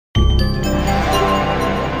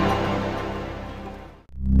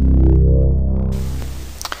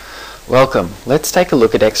Welcome. Let's take a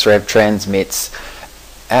look at Xrev transmits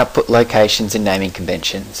output locations and naming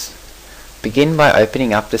conventions. Begin by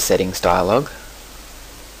opening up the settings dialog,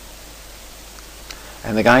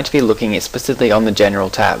 and we're going to be looking explicitly on the General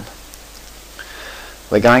tab.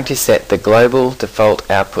 We're going to set the global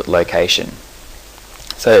default output location.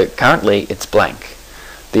 So currently it's blank.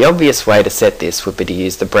 The obvious way to set this would be to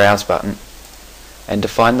use the Browse button and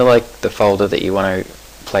define the folder that you want to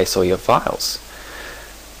place all your files.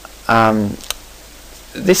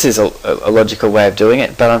 This is a logical way of doing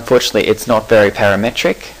it, but unfortunately it's not very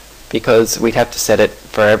parametric because we'd have to set it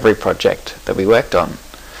for every project that we worked on.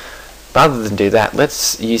 Rather than do that,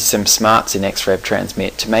 let's use some smarts in Xrev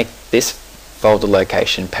Transmit to make this folder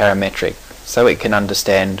location parametric so it can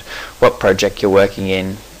understand what project you're working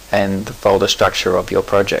in and the folder structure of your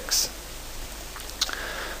projects.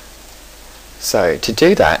 So to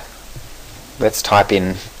do that, let's type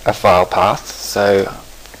in a file path. So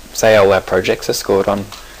say all our projects are stored on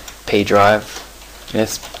P drive in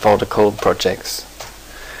this folder called projects.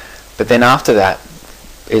 But then after that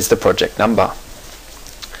is the project number.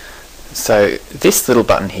 So this little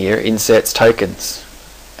button here inserts tokens,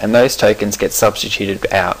 and those tokens get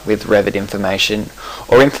substituted out with Revit information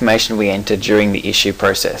or information we enter during the issue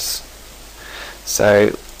process.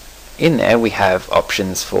 So in there we have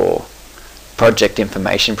options for project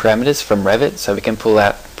information parameters from Revit, so we can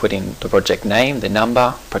put in the project name, the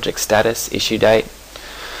number, project status, issue date,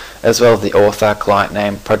 as well as the author, client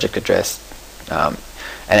name, project address, and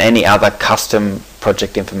any other custom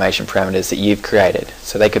project information parameters that you've created.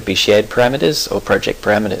 So they could be shared parameters or project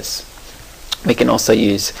parameters. We can also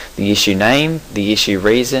use the issue name, the issue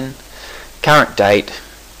reason, current date,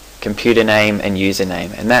 computer name, and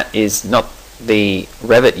username. And that is not the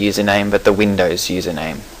Revit username, but the Windows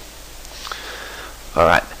username.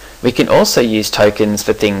 Alright, we can also use tokens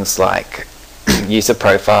for things like user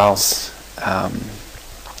profiles,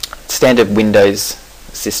 standard Windows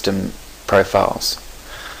system profiles.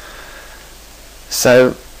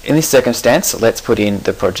 So in this circumstance, let's put in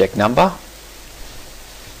the project number,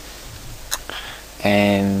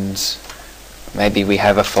 and maybe we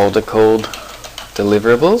have a folder called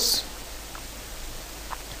deliverables,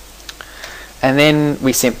 and then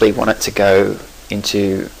we simply want it to go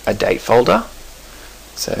into a date folder.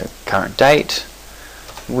 So current date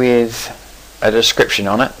with a description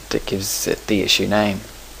on it that gives it the issue name.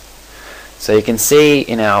 So you can see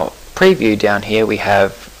in our preview down here we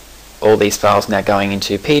have all these files now going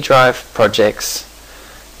into P drive, projects,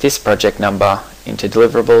 this project number into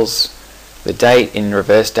deliverables, the date in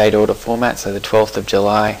reverse date order format, so the 12th of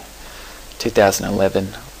July 2011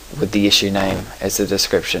 with the issue name as the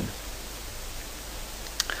description.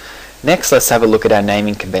 Next, let's have a look at our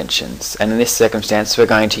naming conventions, and in this circumstance we're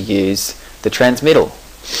going to use the transmittal.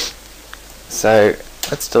 So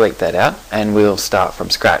let's delete that out and we'll start from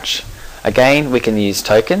scratch. Again, we can use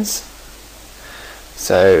tokens.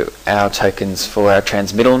 So our tokens for our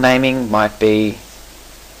transmittal naming might be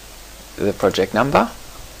the project number,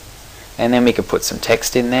 and then we could put some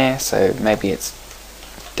text in there, so maybe it's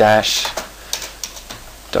dash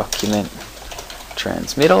document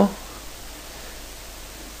transmittal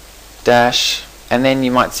dash, and then you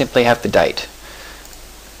might simply have the date.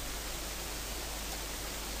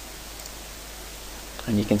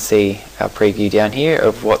 And you can see our preview down here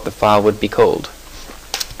of what the file would be called.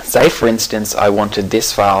 Say for instance I wanted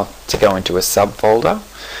this file to go into a subfolder.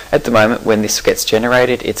 At the moment when this gets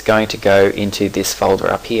generated it's going to go into this folder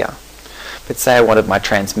up here. But say I wanted my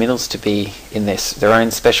transmittals to be in their own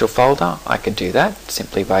special folder, I could do that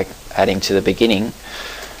simply by adding to the beginning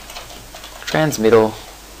transmittal,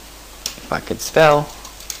 if I could spell,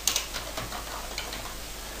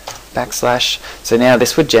 backslash. So now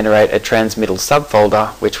this would generate a transmittal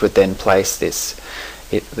subfolder which would then place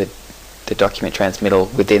the document transmittal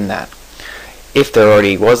within that. If there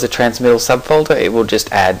already was a transmittal subfolder, it will just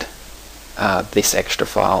add this extra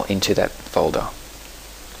file into that folder.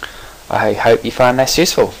 I hope you find this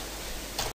useful.